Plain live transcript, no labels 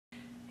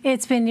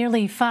It's been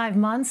nearly 5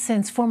 months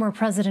since former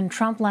President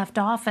Trump left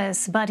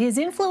office, but his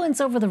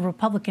influence over the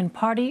Republican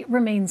Party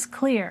remains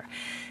clear.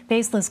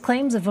 Baseless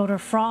claims of voter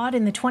fraud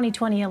in the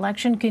 2020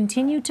 election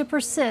continue to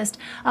persist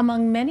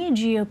among many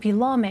GOP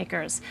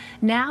lawmakers.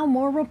 Now,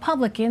 more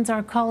Republicans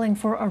are calling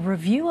for a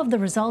review of the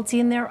results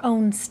in their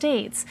own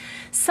states,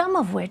 some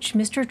of which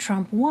Mr.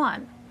 Trump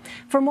won.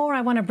 For more,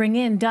 I want to bring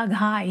in Doug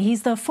Heye.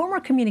 He's the former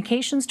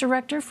communications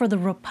director for the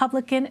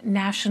Republican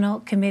National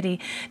Committee.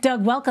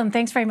 Doug, welcome.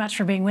 Thanks very much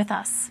for being with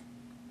us.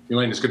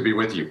 Elaine, it's good to be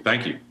with you.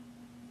 Thank you.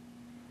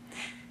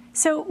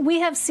 So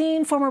we have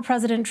seen former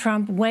President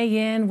Trump weigh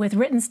in with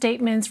written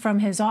statements from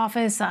his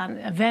office on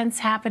events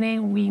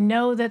happening. We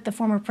know that the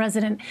former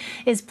president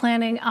is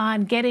planning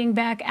on getting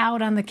back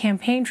out on the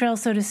campaign trail,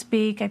 so to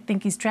speak. I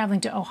think he's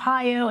traveling to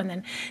Ohio and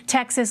then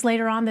Texas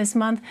later on this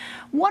month.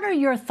 What are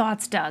your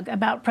thoughts, Doug,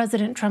 about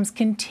President Trump's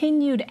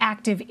continued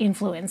active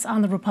influence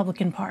on the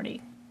Republican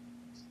Party?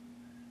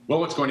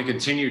 Well, it's going to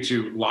continue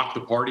to lock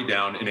the party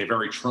down in a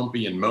very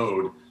Trumpian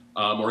mode,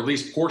 or at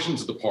least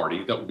portions of the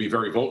party that will be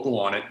very vocal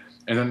on it.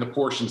 And then the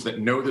portions that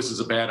know this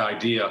is a bad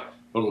idea,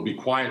 but will be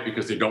quiet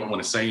because they don't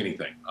want to say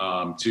anything,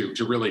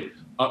 to really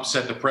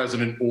upset the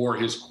president or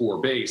his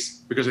core base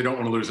because they don't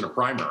want to lose in a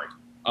primary.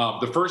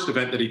 The first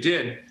event that he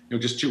did,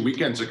 just 2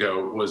 weekends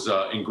ago, was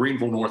in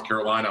Greenville, North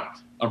Carolina.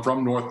 I'm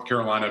from North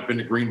Carolina. I've been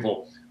to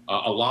Greenville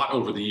a lot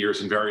over the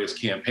years in various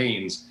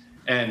campaigns.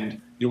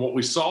 And what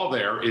we saw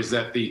there is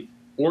that the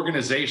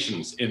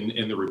organizations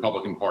in the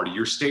Republican Party,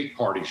 your state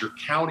parties, your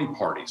county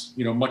parties,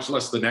 much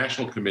less the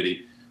National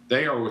Committee,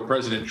 they are with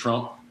President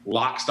Trump,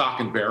 lock, stock,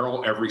 and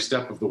barrel every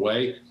step of the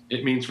way.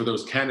 It means for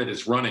those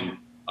candidates running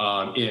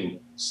in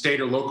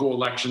state or local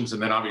elections,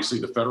 and then obviously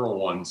the federal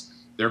ones,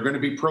 they're going to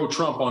be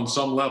pro-Trump on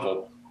some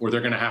level, or they're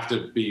going to have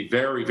to be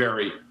very,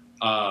 very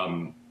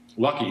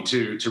lucky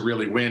to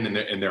really win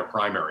in their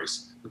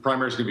primaries. The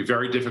primaries are going to be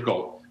very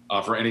difficult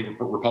for any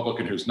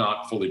Republican who's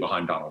not fully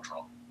behind Donald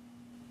Trump.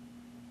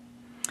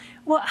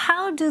 Well,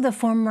 how do the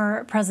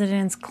former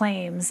president's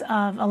claims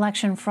of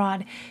election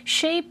fraud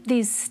shape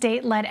these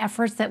state-led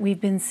efforts that we've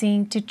been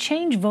seeing to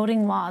change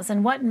voting laws?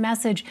 And what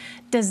message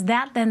does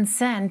that then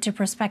send to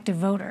prospective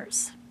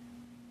voters?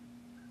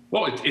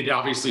 Well, it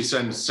obviously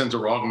sends a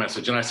wrong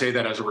message. And I say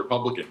that as a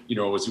Republican,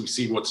 as we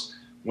see what's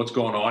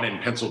going on in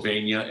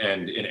Pennsylvania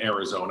and in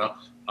Arizona.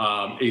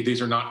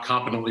 These are not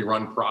competently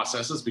run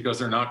processes because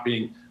they're not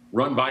being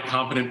run by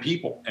competent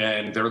people.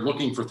 And they're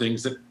looking for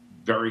things that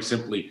very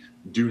simply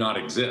do not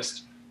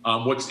exist.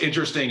 What's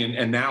interesting,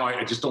 and now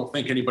I just don't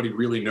think anybody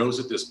really knows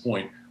at this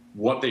point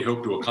what they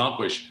hope to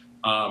accomplish.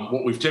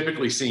 What we've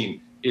typically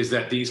seen is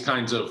that these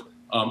kinds of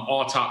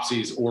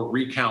autopsies or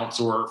recounts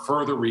or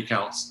further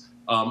recounts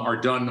are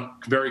done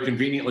very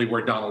conveniently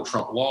where Donald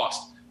Trump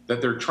lost. That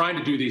they're trying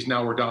to do these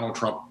now where Donald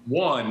Trump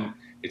won.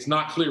 It's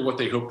not clear what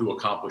they hope to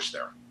accomplish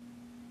there.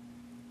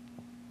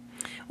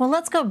 Well,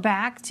 let's go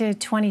back to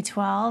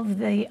 2012.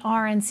 The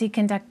RNC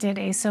conducted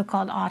a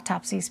so-called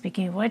autopsy,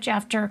 speaking of which,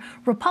 after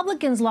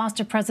Republicans lost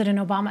to President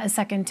Obama a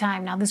second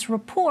time. Now, this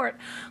report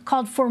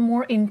called for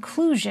more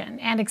inclusion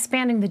and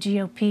expanding the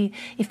GOP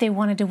if they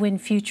wanted to win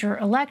future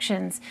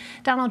elections.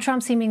 Donald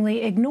Trump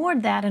seemingly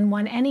ignored that and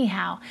won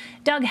anyhow.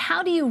 Doug,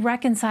 how do you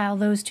reconcile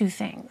those two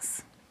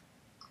things?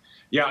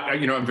 Yeah,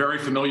 I'm very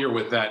familiar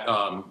with that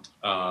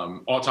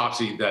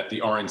autopsy that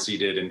the RNC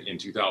did in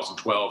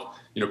 2012,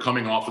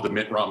 coming off of the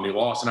Mitt Romney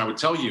loss. And I would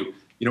tell you,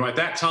 at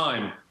that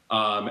time,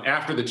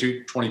 after the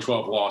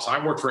 2012 loss,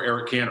 I worked for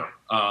Eric Cantor,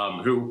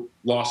 who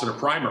lost in a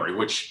primary,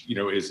 which,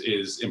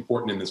 is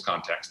important in this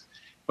context.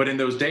 But in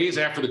those days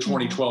after the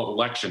 2012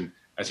 election,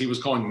 as he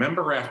was calling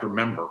member after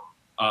member,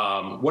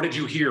 what did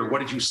you hear? What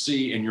did you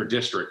see in your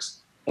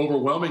districts?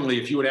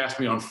 Overwhelmingly, if you had asked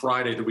me on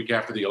Friday, the week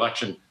after the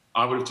election,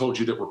 I would have told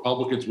you that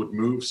Republicans would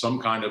move some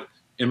kind of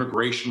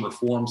immigration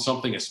reform,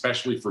 something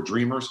especially for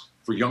dreamers,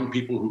 for young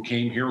people who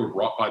came here, who were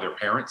brought by their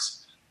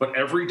parents. But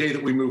every day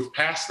that we moved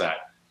past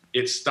that,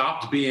 it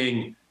stopped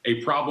being a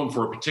problem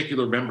for a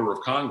particular member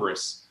of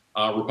Congress,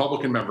 a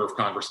Republican member of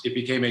Congress. It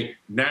became a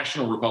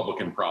national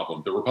Republican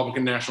problem, the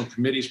Republican National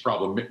Committee's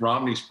problem, Mitt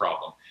Romney's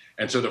problem.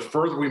 And so the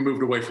further we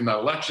moved away from that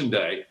election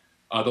day,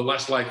 the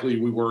less likely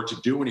we were to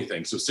do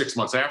anything. So 6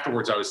 months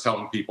afterwards, I was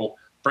telling people,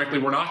 frankly,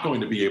 we're not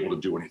going to be able to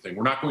do anything.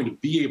 We're not going to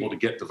be able to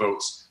get the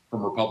votes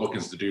from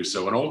Republicans to do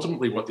so. And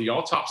ultimately, what the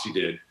autopsy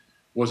did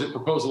was it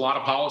proposed a lot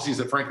of policies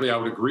that, frankly, I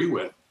would agree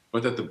with,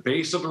 but that the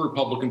base of the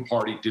Republican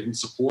Party didn't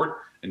support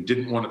and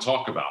didn't want to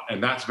talk about.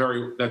 And that's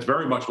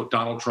very much what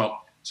Donald Trump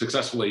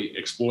successfully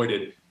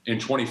exploited in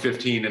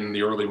 2015 and in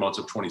the early months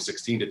of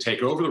 2016 to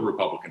take over the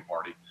Republican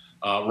Party.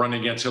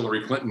 Running against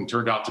Hillary Clinton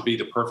turned out to be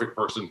the perfect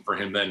person for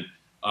him then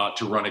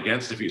to run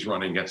against if he's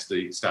running against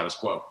the status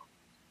quo.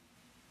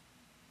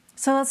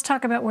 So let's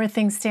talk about where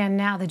things stand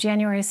now. The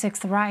January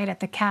 6th riot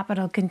at the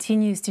Capitol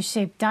continues to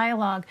shape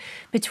dialogue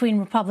between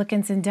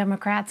Republicans and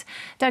Democrats.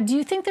 Doug, do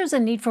you think there's a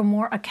need for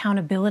more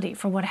accountability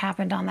for what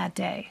happened on that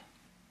day?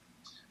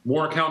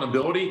 More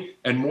accountability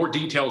and more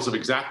details of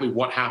exactly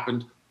what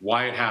happened,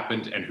 why it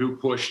happened, and who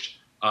pushed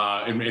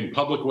in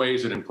public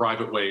ways and in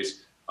private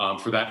ways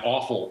for that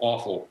awful,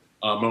 awful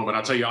moment.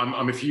 I'll tell you,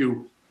 I'm a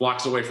few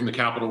blocks away from the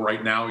Capitol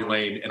right now,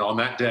 Elaine, and on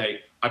that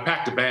day, I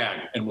packed a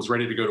bag and was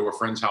ready to go to a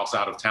friend's house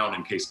out of town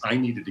in case I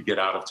needed to get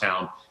out of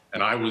town.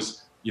 And I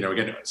was,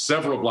 again,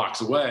 several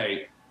blocks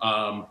away,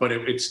 but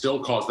it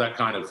still caused that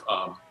kind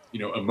of,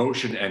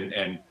 emotion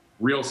and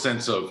real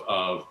sense of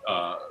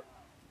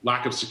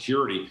lack of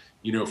security,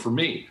 for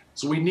me.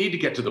 So we need to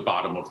get to the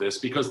bottom of this,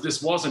 because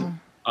this wasn't,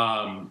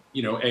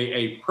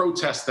 a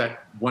protest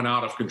that went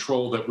out of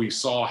control that we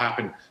saw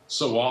happen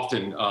so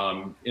often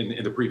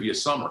in the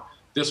previous summer.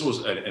 This was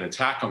an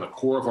attack on the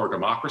core of our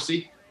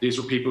democracy. These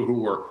were people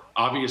who were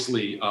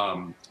obviously,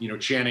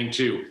 chanting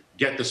to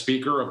get the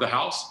Speaker of the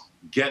House,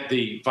 get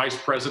the Vice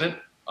President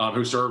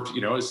who served,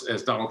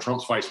 as Donald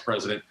Trump's Vice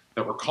President,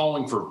 that were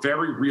calling for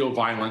very real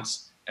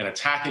violence and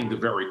attacking the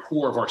very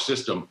core of our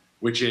system,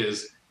 which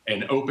is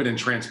an open and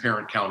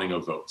transparent counting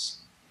of votes.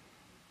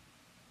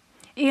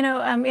 In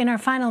our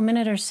final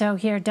minute or so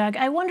here, Doug,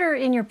 I wonder,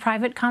 in your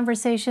private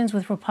conversations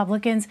with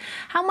Republicans,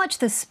 how much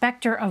the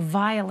specter of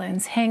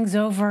violence hangs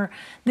over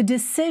the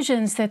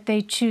decisions that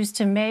they choose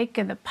to make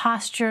and the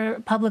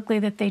posture publicly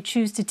that they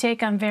choose to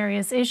take on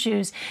various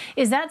issues.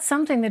 Is that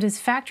something that is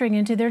factoring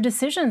into their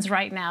decisions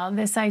right now?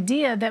 This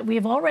idea that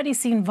we've already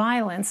seen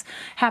violence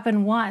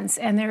happen once,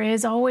 and there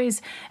is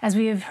always, as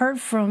we have heard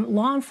from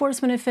law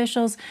enforcement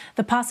officials,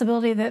 the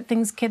possibility that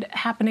things could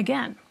happen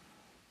again.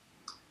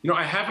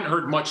 I haven't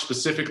heard much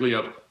specifically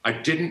of I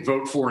didn't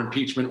vote for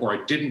impeachment or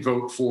I didn't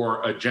vote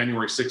for a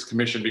January 6th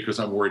commission because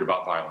I'm worried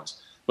about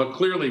violence. But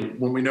clearly,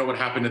 when we know what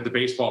happened at the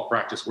baseball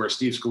practice where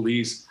Steve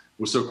Scalise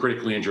was so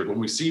critically injured, when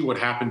we see what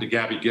happened to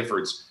Gabby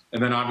Giffords,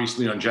 and then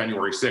obviously on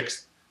January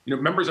 6th,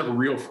 members have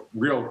a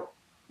real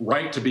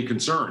right to be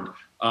concerned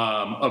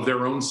of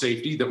their own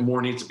safety, that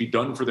more needs to be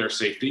done for their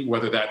safety,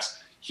 whether that's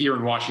here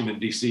in Washington,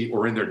 D.C.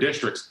 or in their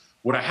districts.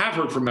 What I have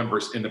heard from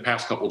members in the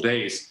past couple of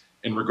days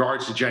in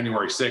regards to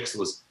January 6th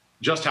was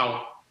just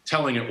how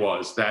telling it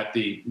was that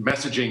the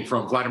messaging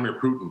from Vladimir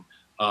Putin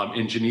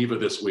in Geneva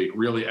this week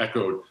really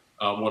echoed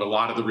what a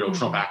lot of the real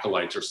Trump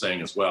acolytes are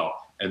saying as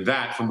well. And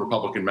that, from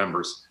Republican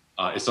members,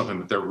 is something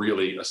that they're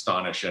really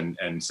astonished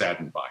and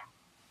saddened by.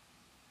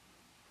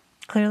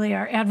 Clearly,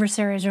 our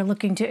adversaries are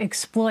looking to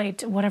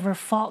exploit whatever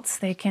faults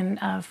they can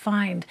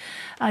find.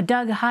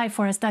 Doug Heye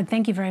for us. Doug,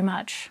 thank you very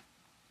much.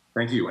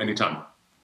 Thank you. Anytime.